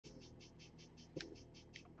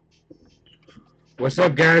What's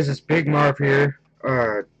up, guys? It's Big Marv here.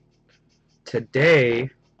 Today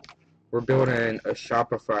we're building a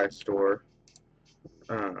Shopify store.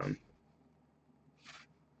 Fuck,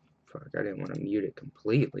 I didn't want to mute it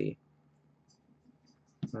completely.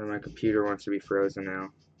 My computer wants to be frozen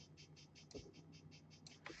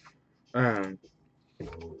now.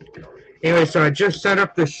 Anyway, so I just set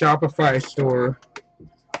up the Shopify store,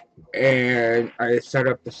 and I set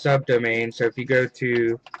up the subdomain. So if you go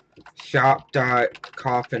to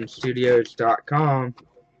shop.coffinstudios.com,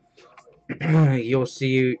 you'll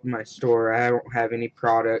see my store. I don't have any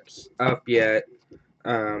products up yet.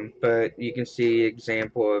 But you can see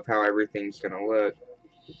example of how everything's gonna look.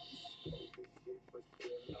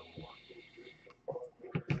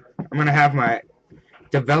 I'm gonna have my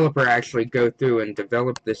developer actually go through and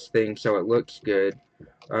develop this thing so it looks good.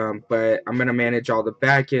 But I'm gonna manage all the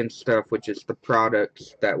back end stuff, which is the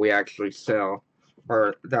products that we actually sell,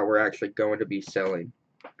 or that we're actually going to be selling.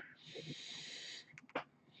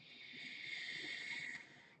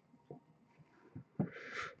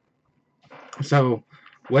 So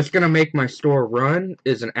what's gonna make my store run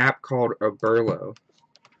is an app called Oberlo.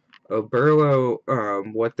 Oberlo,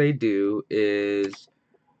 what they do is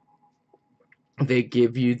they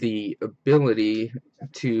give you the ability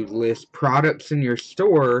to list products in your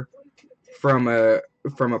store from a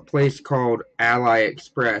place called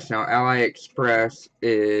AliExpress. Now, AliExpress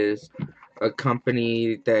is a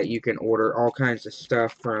company that you can order all kinds of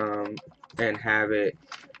stuff from and have it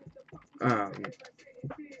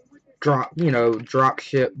drop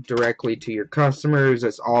ship directly to your customers.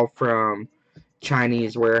 It's all from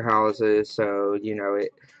Chinese warehouses, so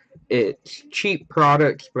it's cheap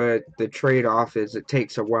products, but the trade-off is it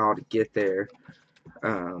takes a while to get there.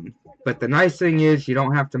 But the nice thing is you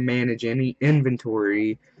don't have to manage any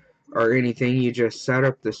inventory or anything. You just set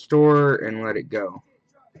up the store and let it go.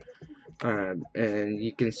 And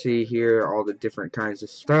you can see here all the different kinds of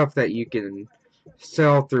stuff that you can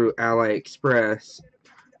sell through AliExpress.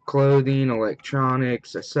 Clothing,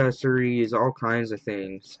 electronics, accessories, all kinds of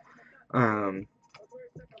things.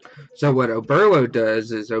 So what Oberlo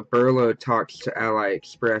does is Oberlo talks to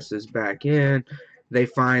AliExpress's back end. They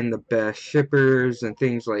find the best shippers and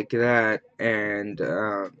things like that, and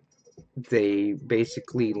they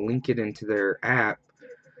basically link it into their app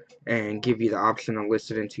and give you the option to list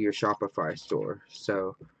it into your Shopify store.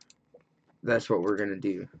 So that's what we're going to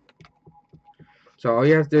do. So all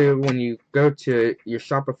you have to do when you go to your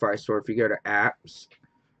Shopify store, if you go to apps,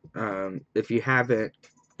 if you haven't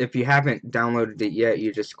downloaded it yet,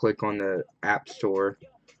 you just click on the App Store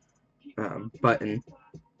button,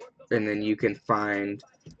 and then you can find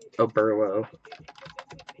Oberlo.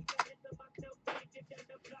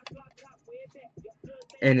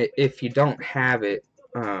 And if you don't have it,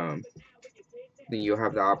 then you'll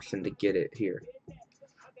have the option to get it here.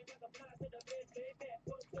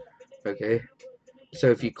 Okay, so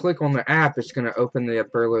if you click on the app, it's going to open the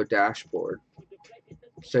Oberlo dashboard.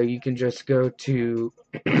 So you can just go to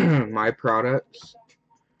My Products.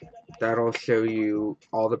 That'll show you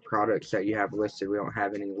all the products that you have listed. We don't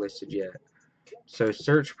have any listed yet. So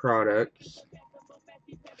search products.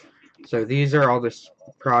 So these are all the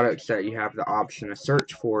products that you have the option to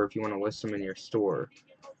search for if you want to list them in your store.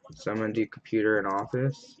 So I'm going to do computer and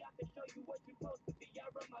office.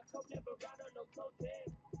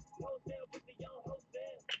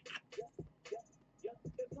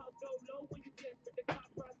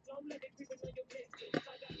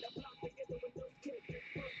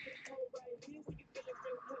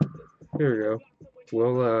 Here we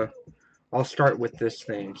go. I'll start with this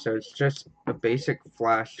thing. So it's just a basic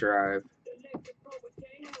flash drive.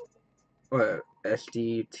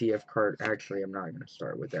 SD TF card. Actually, I'm not going to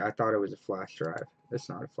start with it. I thought it was a flash drive. It's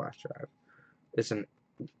not a flash drive. It's a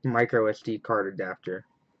micro SD card adapter.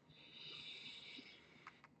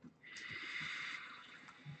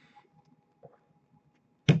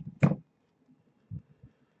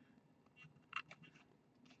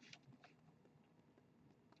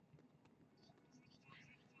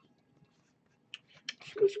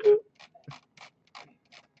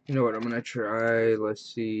 You know what, I'm gonna try,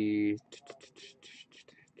 let's see,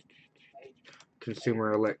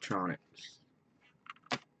 consumer electronics.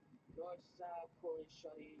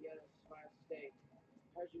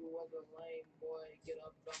 Heard you was a lame boy, get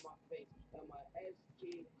up on my face. And my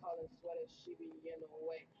SG calling sweater, she be in the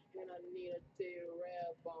way. And I need a thick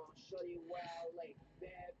red bone, shorty wild lake,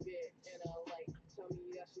 bad bit in LA. Tell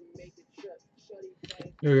me that she make the trip, shorty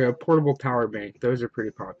bank. There we go, portable power bank. Those are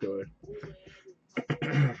pretty popular.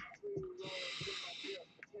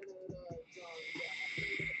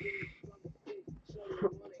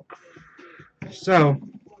 So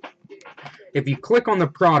If you click on the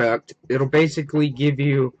product, it'll basically give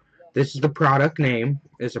you, this is the product name,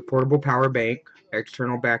 it's a portable power bank,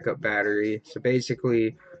 external backup battery. So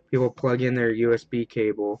basically, people plug in their USB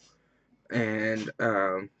cable, and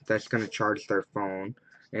that's going to charge their phone,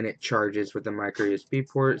 and it charges with the micro USB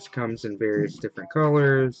ports, comes in various different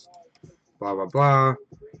colors, blah blah blah,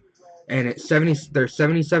 and it's they're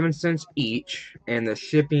 77 cents each, and the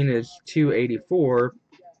shipping is $2.84.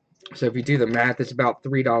 So if you do the math, it's about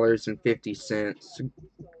 $3.50,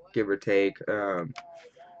 give or take.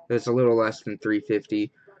 It's a little less than $3.50.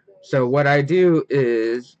 So what I do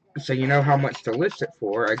is, so you know how much to list it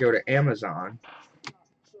for, I go to Amazon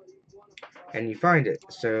and you find it.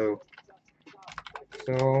 So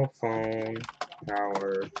cell phone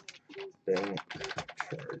power bank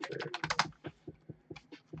charger,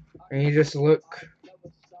 and you just look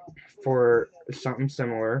for something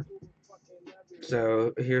similar.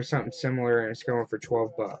 So here's something similar, and it's going for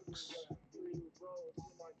 12 bucks.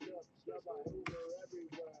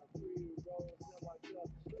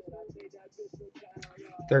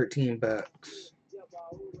 13 bucks.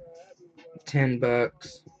 10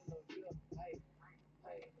 bucks.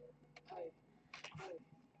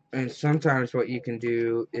 And sometimes what you can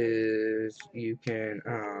do is you can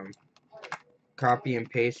copy and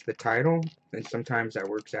paste the title, and sometimes that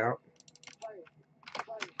works out.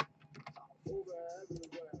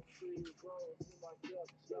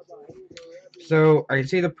 So I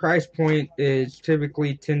see the price point is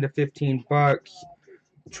typically 10 to 15 bucks,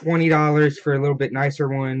 $20 for a little bit nicer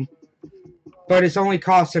one, but it's only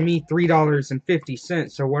costing me $3.50.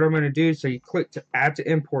 So what I'm going to do, so you click to add to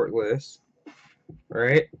import list,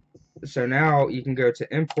 right? So now you can go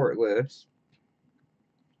to import list.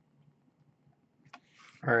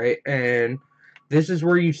 All right, and this is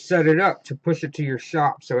where you set it up to push it to your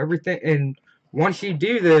shop. So everything, and once you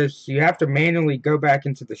do this, you have to manually go back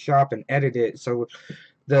into the shop and edit it. So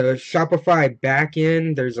the Shopify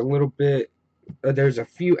backend, there's a little bit, there's a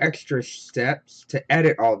few extra steps to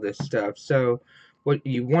edit all this stuff. So what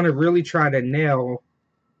you want to really try to nail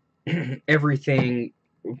everything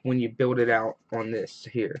when you build it out on this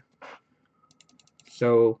here.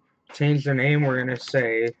 So change the name, we're going to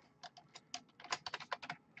say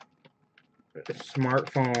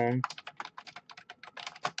smartphone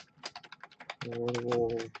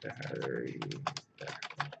portable battery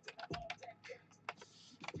backup.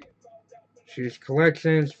 Choose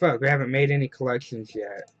collections. Fuck, we haven't made any collections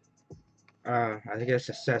yet. I guess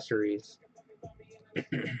accessories.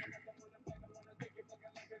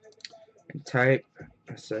 Type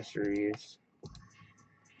accessories.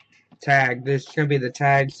 Tag. This is gonna be the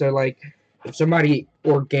tag. So like, if somebody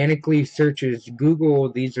organically searches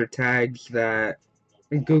Google, these are tags that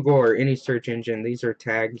Google or any search engine. These are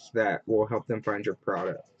tags that will help them find your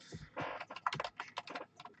product.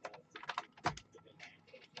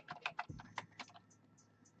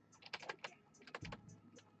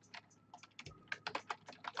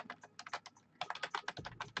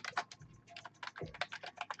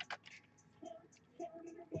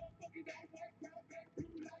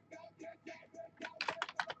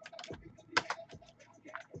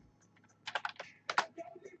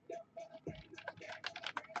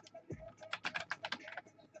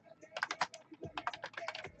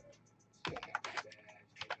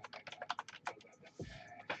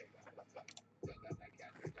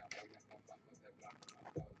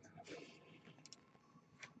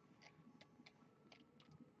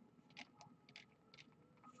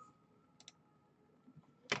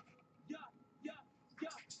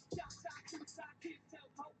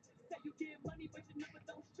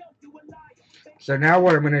 So now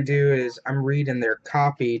what I'm going to do is I'm reading their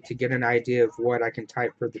copy to get an idea of what I can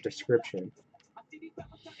type for the description.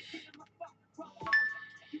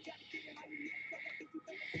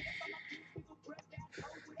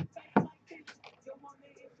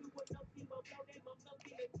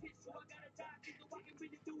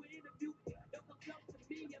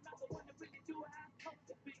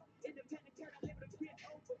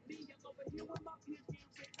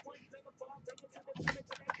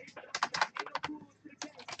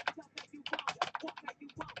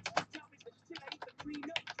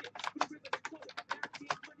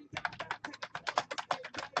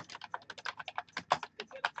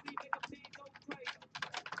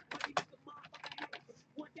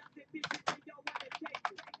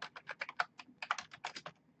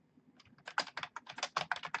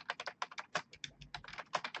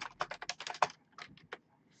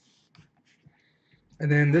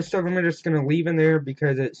 And then this stuff I'm just going to leave in there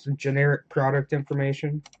because it's generic product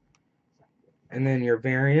information. And then your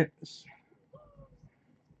variants.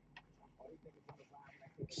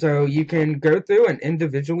 So you can go through and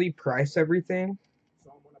individually price everything.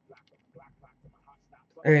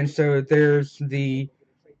 And so there's the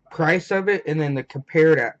price of it and then the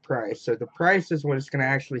compared at price. So the price is what it's going to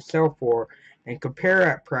actually sell for, and compare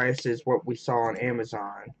at price is what we saw on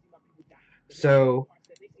Amazon. So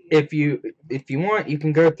if you want, you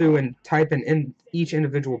can go through and type in each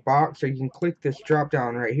individual box, or you can click this drop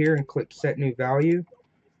down right here and click set new value,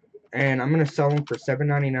 and I'm going to sell them for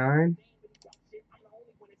 $7.99.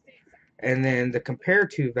 And then the compare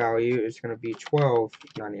to value is going to be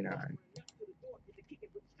 $12.99.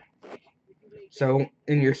 So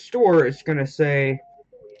in your store, it's going to say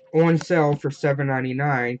on sale for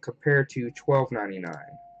 $7.99 compared to $12.99.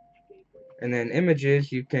 And then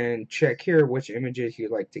images, you can check here which images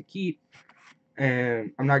you'd like to keep.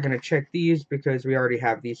 And I'm not going to check these because we already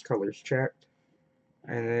have these colors checked.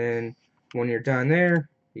 And then when you're done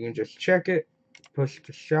there, you can just check it, push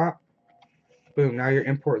to shop. Boom, now your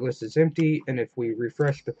import list is empty. And if we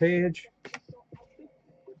refresh the page,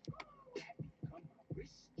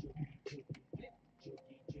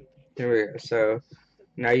 there we go. So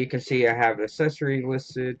now you can see I have accessory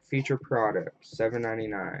listed, feature product,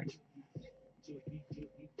 $7.99.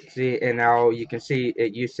 See, and now you can see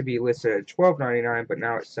it used to be listed at $12.99, but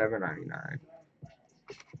now it's $7.99.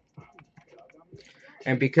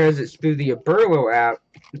 And because it's through the Oberlo app,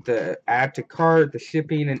 the add to cart, the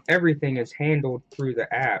shipping, and everything is handled through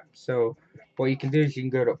the app. So what you can do is you can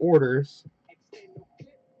go to orders,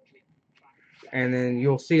 and then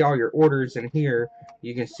you'll see all your orders in here.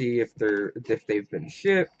 You can see if they've been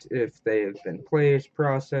shipped, if they have been placed,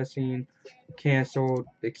 processing, canceled,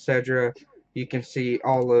 etc. You can see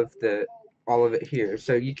all of it here.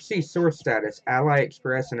 So you can see source status,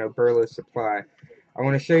 AliExpress and Oberlo Supply. I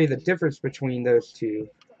want to show you the difference between those two.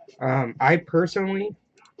 I personally,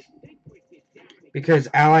 because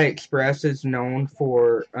AliExpress is known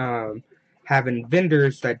for having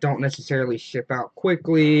vendors that don't necessarily ship out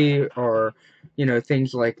quickly, or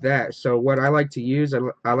things like that. So what I like to use,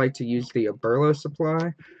 I like to use the Oberlo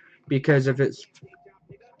Supply, because if it's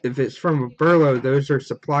from Oberlo, those are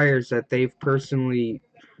suppliers that they've personally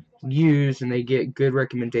used and they get good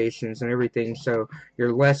recommendations and everything, so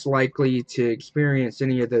you're less likely to experience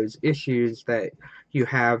any of those issues that you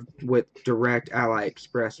have with direct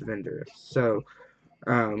AliExpress vendors. So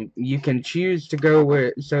you can choose to go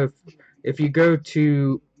with, so if you go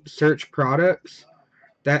to search products,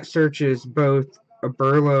 that searches both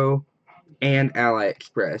Oberlo and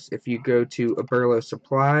AliExpress. If you go to Oberlo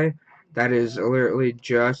Supply, that is literally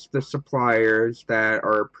just the suppliers that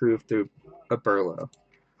are approved through Oberlo,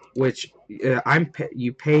 which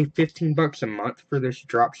you pay $15 a month for this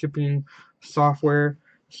dropshipping software.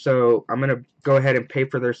 So I'm gonna go ahead and pay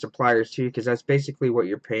for their suppliers too, because that's basically what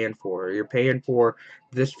you're paying for. You're paying for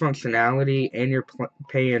this functionality, and you're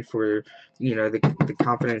paying for the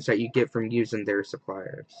confidence that you get from using their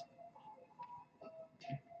suppliers.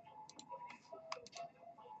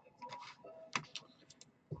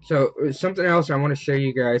 So something else I want to show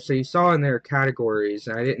you guys. So you saw in their categories,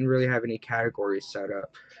 and I didn't really have any categories set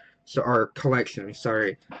up. So our collections,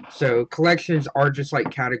 sorry. So collections are just like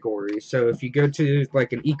categories. So if you go to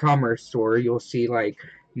like an e-commerce store, you'll see like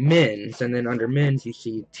men's, and then under men's you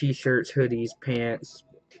see t-shirts, hoodies, pants,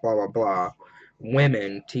 blah blah blah.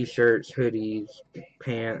 Women, t-shirts, hoodies,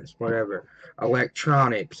 pants, whatever.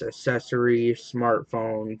 Electronics, accessories,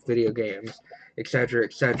 smartphone, video games, etc.,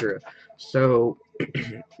 etc. So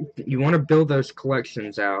you want to build those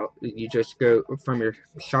collections out. You just go from your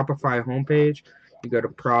Shopify homepage, you go to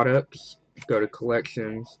products, go to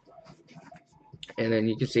collections, and then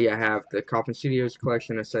you can see I have the Coffin Studios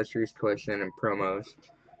collection, accessories collection, and promos.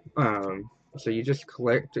 So you just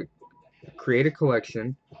create a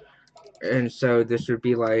collection, and so this would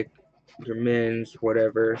be like your men's,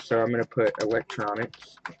 whatever. So I'm going to put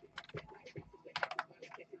electronics.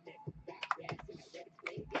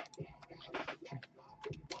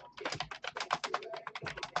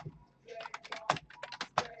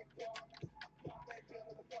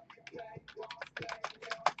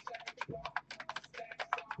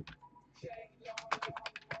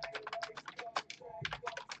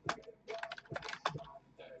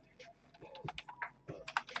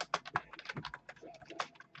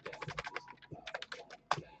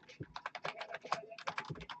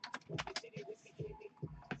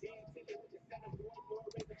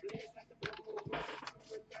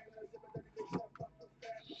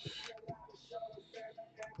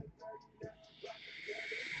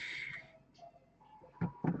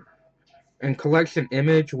 And collection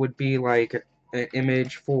image would be like an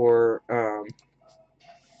image for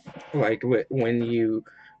like when you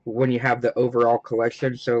have the overall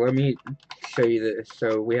collection. So let me show you this.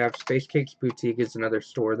 So we have Space Cakes Boutique is another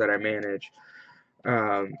store that I manage.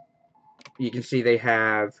 You can see they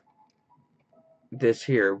have this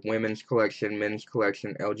here, women's collection, men's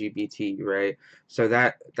collection, LGBT, right? So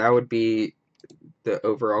that would be the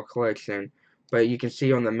overall collection. But you can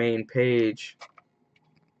see on the main page,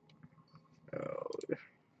 oh,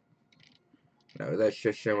 no, that's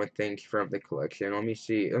just showing things from the collection. Let me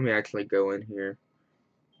see. Let me actually go in here.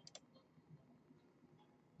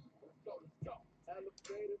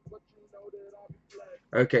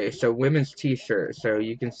 Okay, so women's t-shirt. So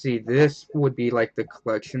you can see this would be like the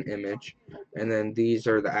collection image, and then these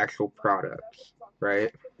are the actual products,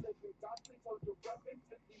 right?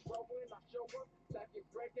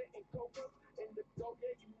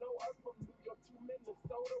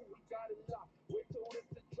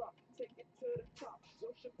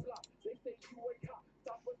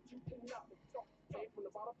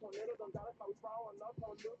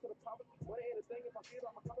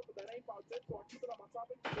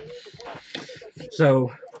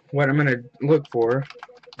 So what I'm gonna look for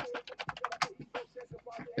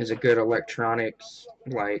is a good electronics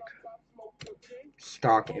like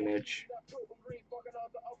stock image.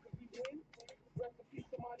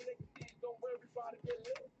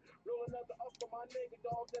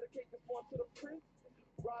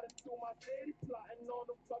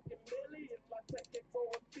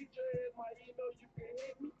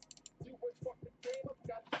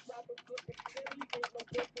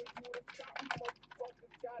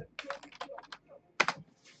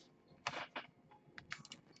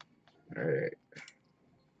 Alright.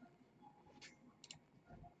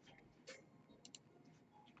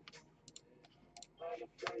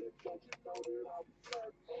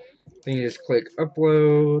 Then you just click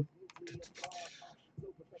upload.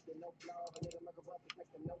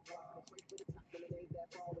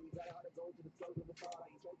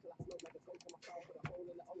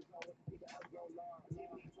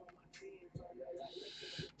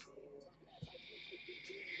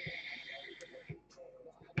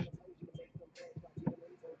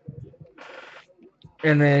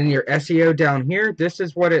 And then your SEO down here, this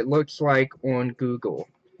is what it looks like on Google.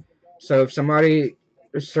 So if somebody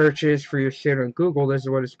searches for your shit on Google, this is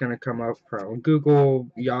what it's going to come up from. Google,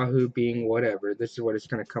 Yahoo, Bing, whatever. This is what it's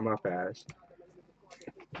going to come up as.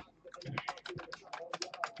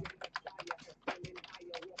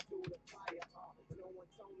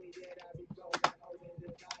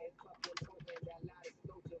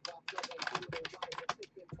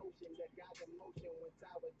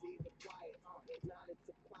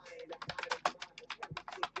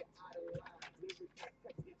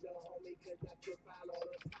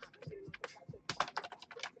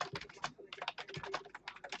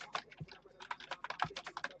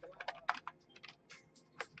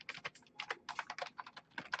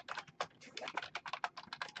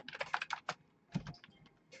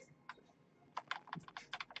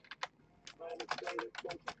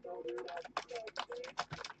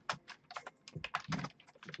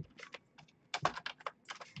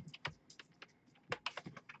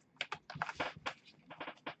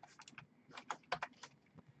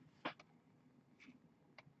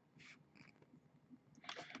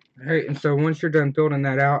 Alright, and so once you're done building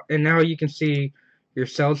that out, and now you can see your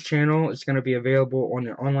sales channel is going to be available on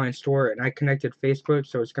your online store, and I connected Facebook,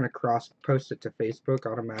 so it's going to cross post it to Facebook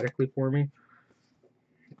automatically for me.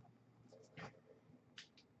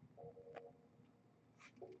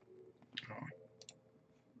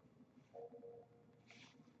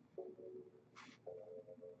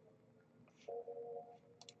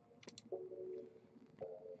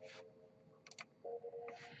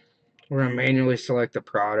 We're going to manually select the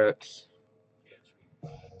products.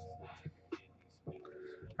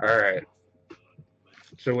 Alright.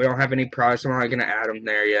 So we don't have any products. I'm not going to add them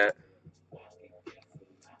there yet.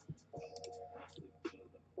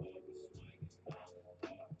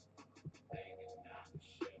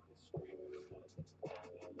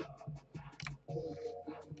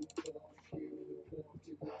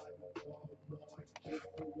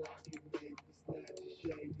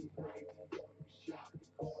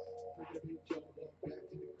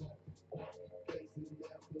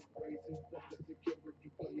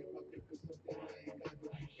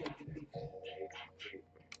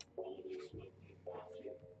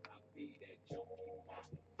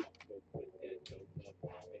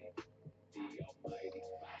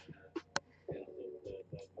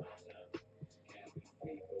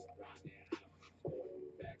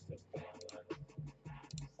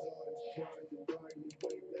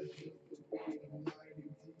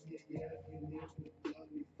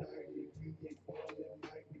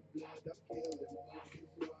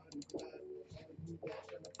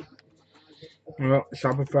 Well,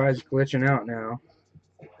 Shopify's glitching out now.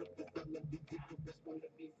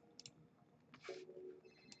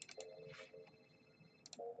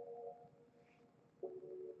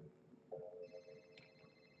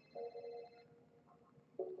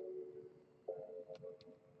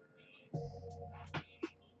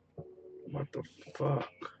 What the fuck?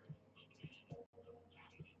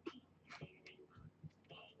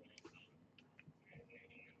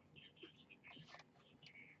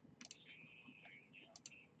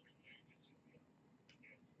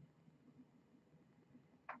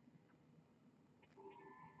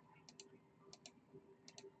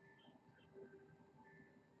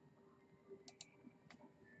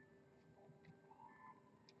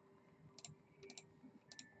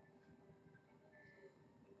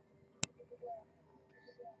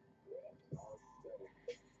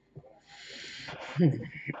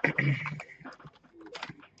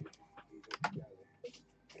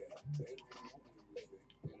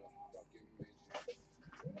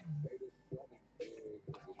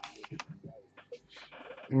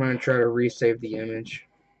 I'm gonna try to resave the image.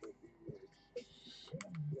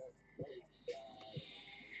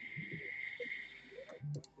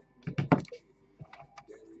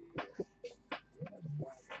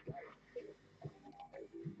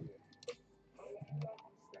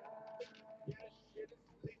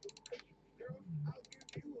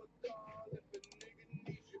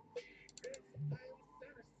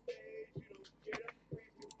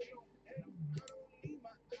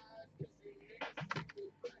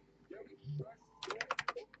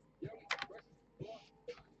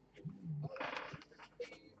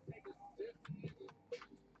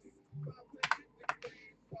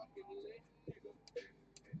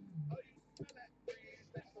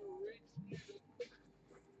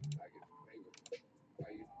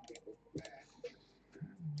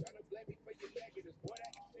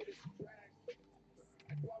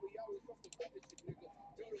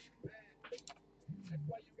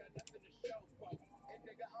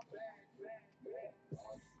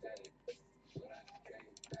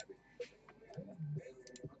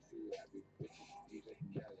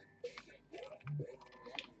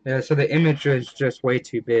 Yeah, so the image is just way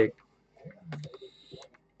too big.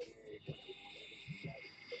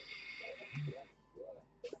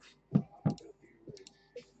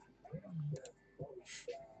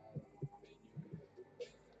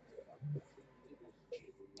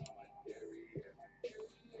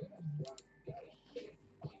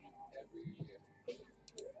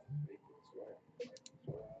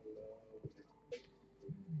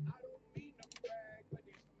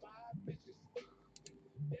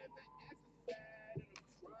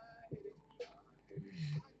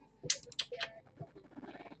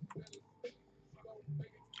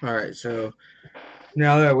 Alright, so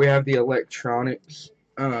now that we have the electronics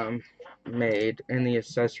made and the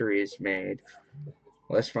accessories made,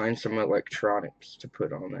 let's find some electronics to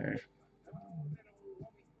put on there.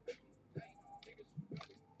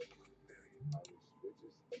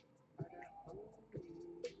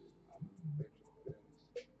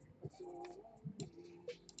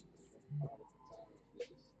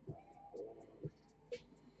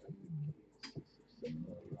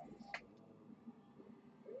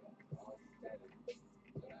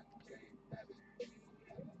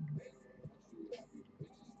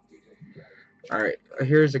 Alright,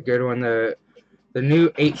 here's a good one. The new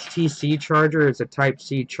HTC charger is a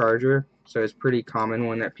Type-C charger, so it's a pretty common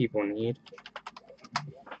one that people need.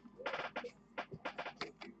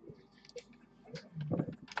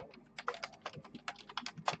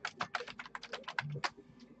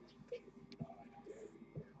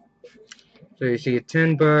 So you see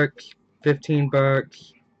 $10,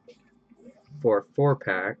 $15 for a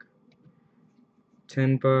 4-pack,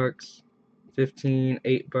 $10, 15,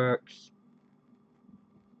 $8,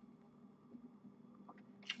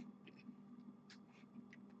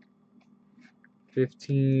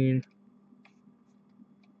 15.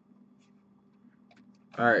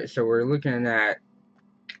 Alright, so we're looking at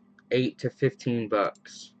 $8 to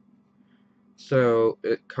 $15. So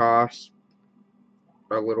it costs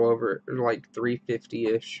a little over like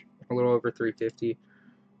 $350-ish, a little over $350.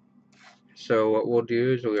 So what we'll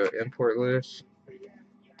do is we'll import this,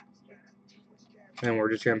 and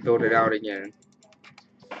we're just gonna build it out again.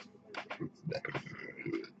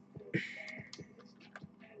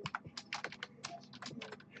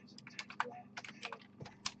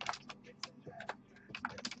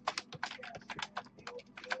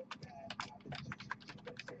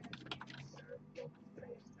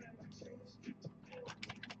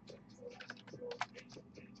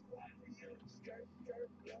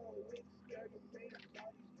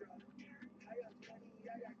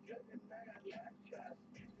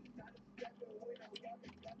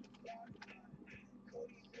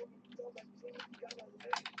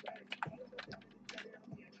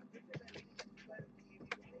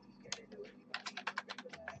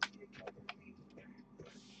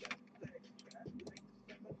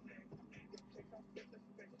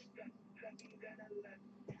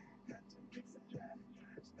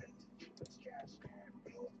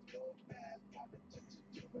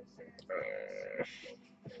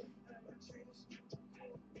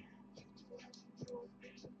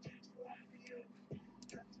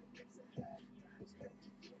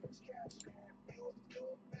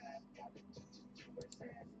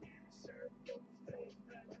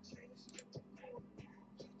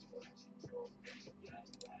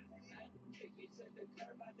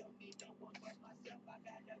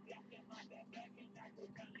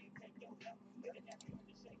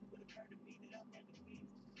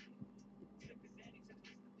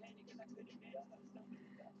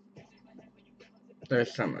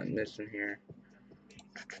 There's something missing here.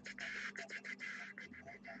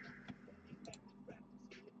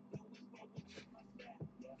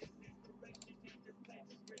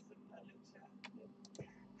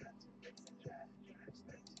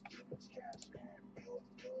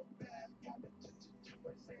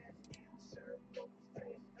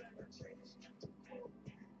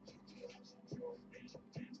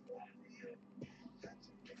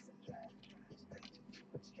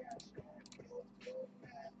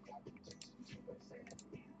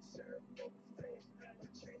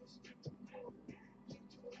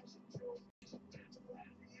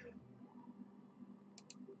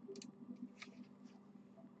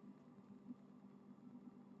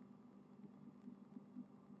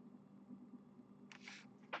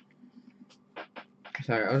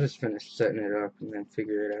 Sorry, I'll just finish setting it up and then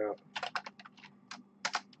figure it out.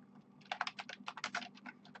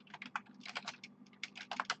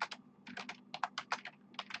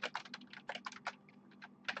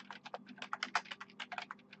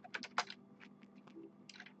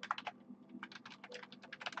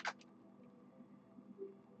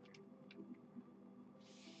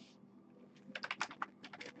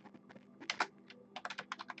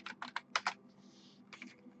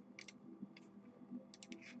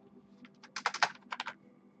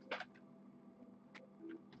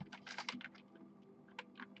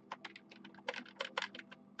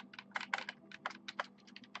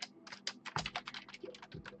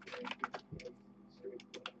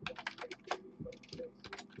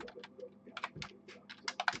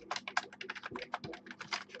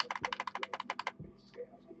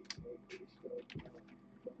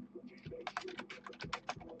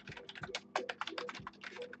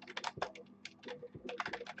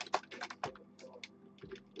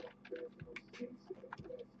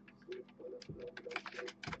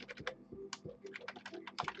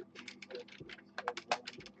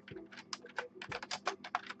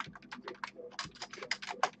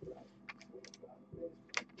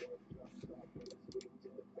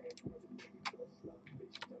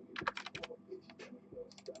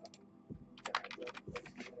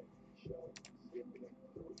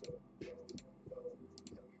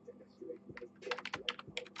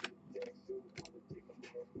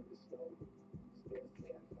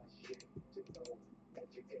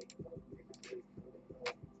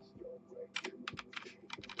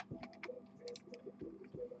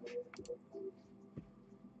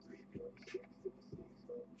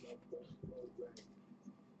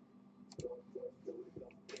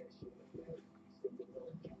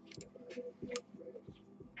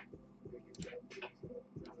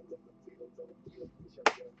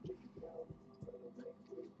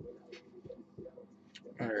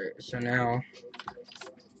 Alright, so now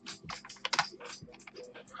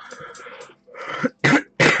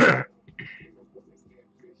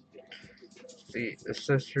the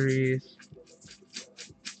accessories.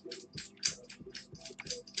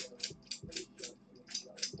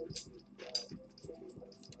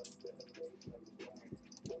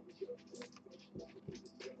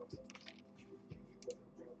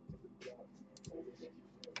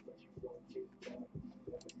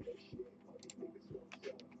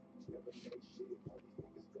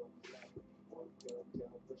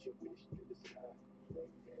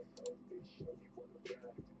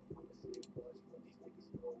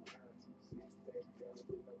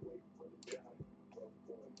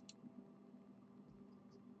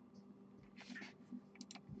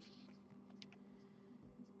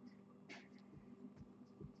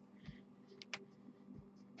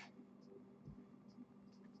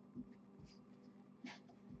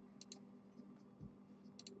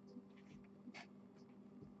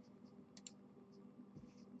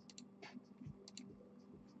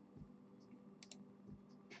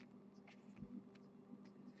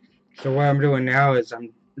 So what I'm doing now is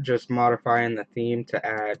I'm just modifying the theme to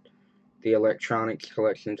add the electronics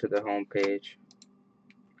collection to the home page.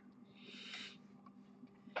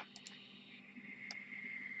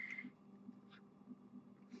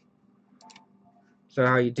 So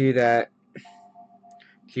how you do that,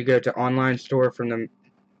 you go to online store from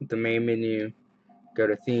the main menu, go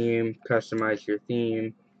to theme, customize your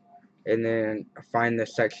theme, and then find the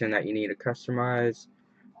section that you need to customize.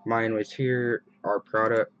 Mine was here, our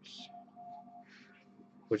products,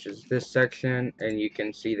 which is this section, and you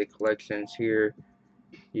can see the collections here.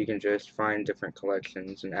 You can just find different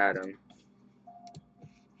collections and add them.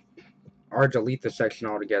 Or delete the section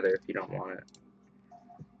altogether if you don't want it.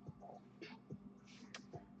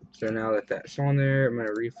 So now that that's on there, I'm going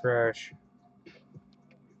to refresh.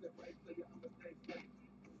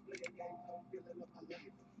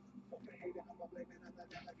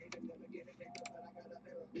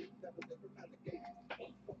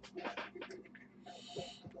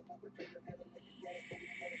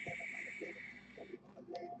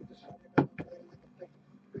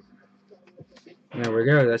 There we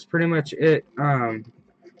go. That's pretty much it.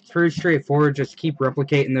 It's pretty straightforward. Just keep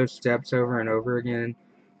replicating those steps over and over again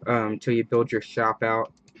until you build your shop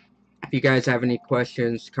out. If you guys have any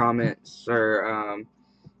questions, comments, or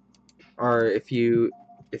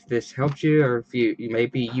if this helps you, or if you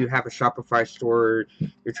maybe you have a Shopify store, or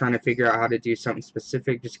you're trying to figure out how to do something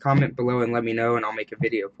specific, just comment below and let me know, and I'll make a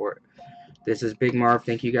video for it. This is Big Marv.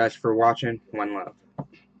 Thank you guys for watching. One love.